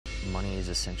Money is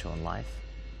essential in life,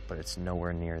 but it's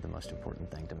nowhere near the most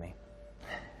important thing to me.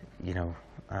 You know,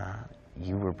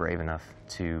 you were brave enough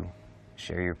to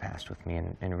share your past with me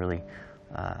and really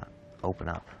open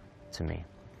up to me.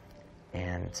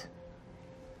 And,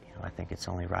 you know, I think it's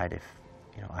only right if,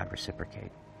 you know, I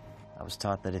reciprocate. I was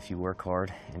taught that if you work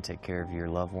hard and take care of your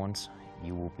loved ones,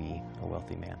 you will be a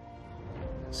wealthy man.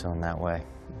 So in that way,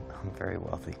 I'm very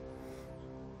wealthy.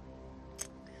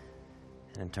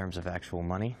 And in terms of actual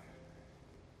money,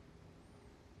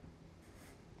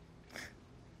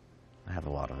 I have a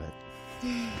lot of it.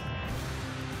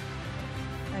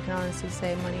 I can honestly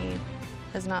say money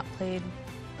has not played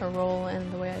a role in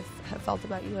the way I've felt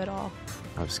about you at all.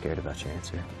 I was scared about your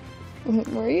answer.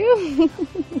 Were you?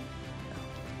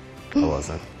 I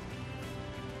wasn't.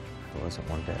 I wasn't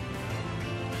one bit.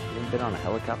 You ever been on a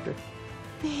helicopter?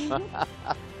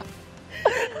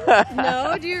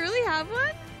 No, do you really have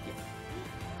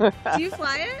one? Do you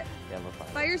fly it? Yeah, I'm a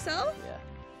pilot. By yourself? Yeah.